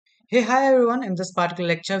Hey, hi everyone. In this particular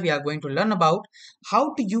lecture, we are going to learn about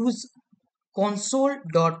how to use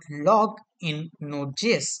console.log in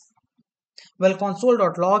Node.js. Well,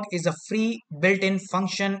 console.log is a free built-in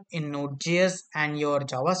function in Node.js and your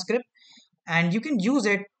JavaScript, and you can use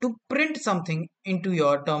it to print something into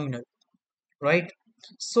your terminal, right?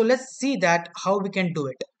 So let's see that how we can do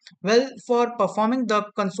it. Well, for performing the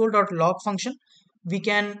console.log function, we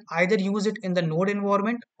can either use it in the node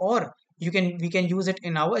environment or we can use it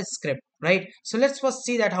in our script, right? So let's first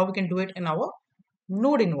see that how we can do it in our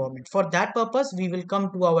node environment. For that purpose, we will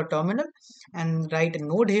come to our terminal and write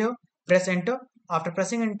node here, press enter. After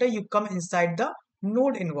pressing enter, you come inside the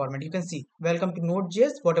node environment. You can see welcome to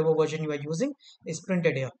node.js, whatever version you are using is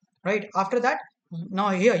printed here, right? After that, now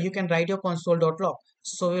here you can write your console.log.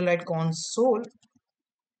 So we'll write console.log,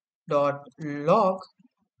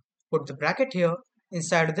 put the bracket here.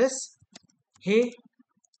 Inside this, hey,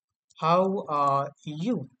 how are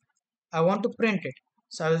you? I want to print it.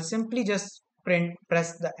 So I will simply just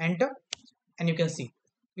press the enter, and you can see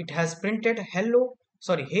it has printed hello,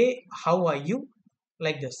 sorry, hey, how are you?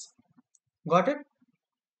 Like this. Got it?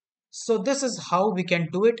 So this is how we can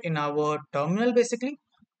do it in our terminal basically,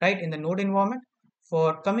 right? In the node environment.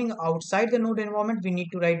 For coming outside the node environment, we need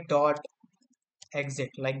to write dot exit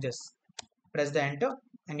like this. Press the enter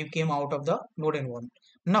and you came out of the node environment.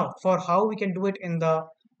 Now for how we can do it in the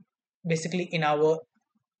basically in our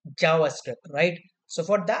JavaScript, right? So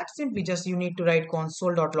for that simply just you need to write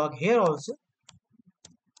console.log here also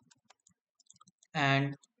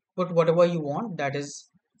and put whatever you want, that is,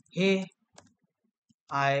 hey,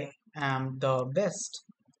 I am the best,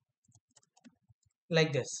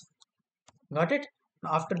 like this. Got it?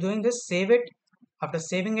 After doing this, save it. After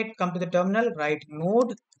saving it, come to the terminal, write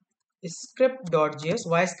node script.js.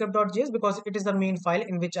 Why script.js? Because it is the main file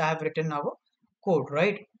in which I have written our code,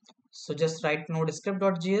 right? So just write node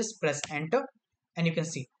script.js, press enter, and you can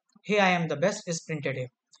see, hey, I am the best is printed here.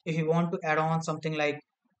 If you want to add on something like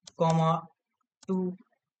comma 2,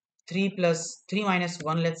 3 plus 3 minus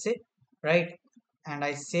 1, let's say, right? And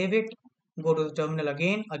I save it, go to the terminal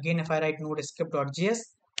again. Again, if I write node script.js,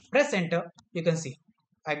 press enter, you can see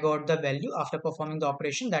I got the value after performing the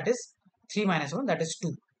operation, that is 3 minus 1, that is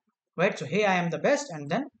 2, right? So hey, I am the best, and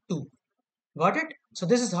then 2. Got it? So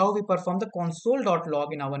this is how we perform the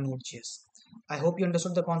console.log in our Node.js. I hope you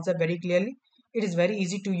understood the concept very clearly. It is very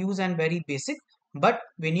easy to use and very basic, but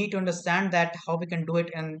we need to understand that how we can do it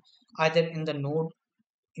in either in the Node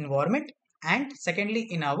environment and secondly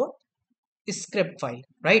in our script file,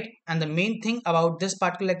 right? And the main thing about this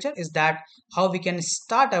particular lecture is that how we can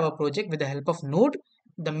start our project with the help of Node,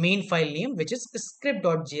 the main file name which is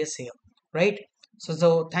script.js here, right?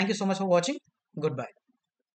 So thank you so much for watching. Goodbye.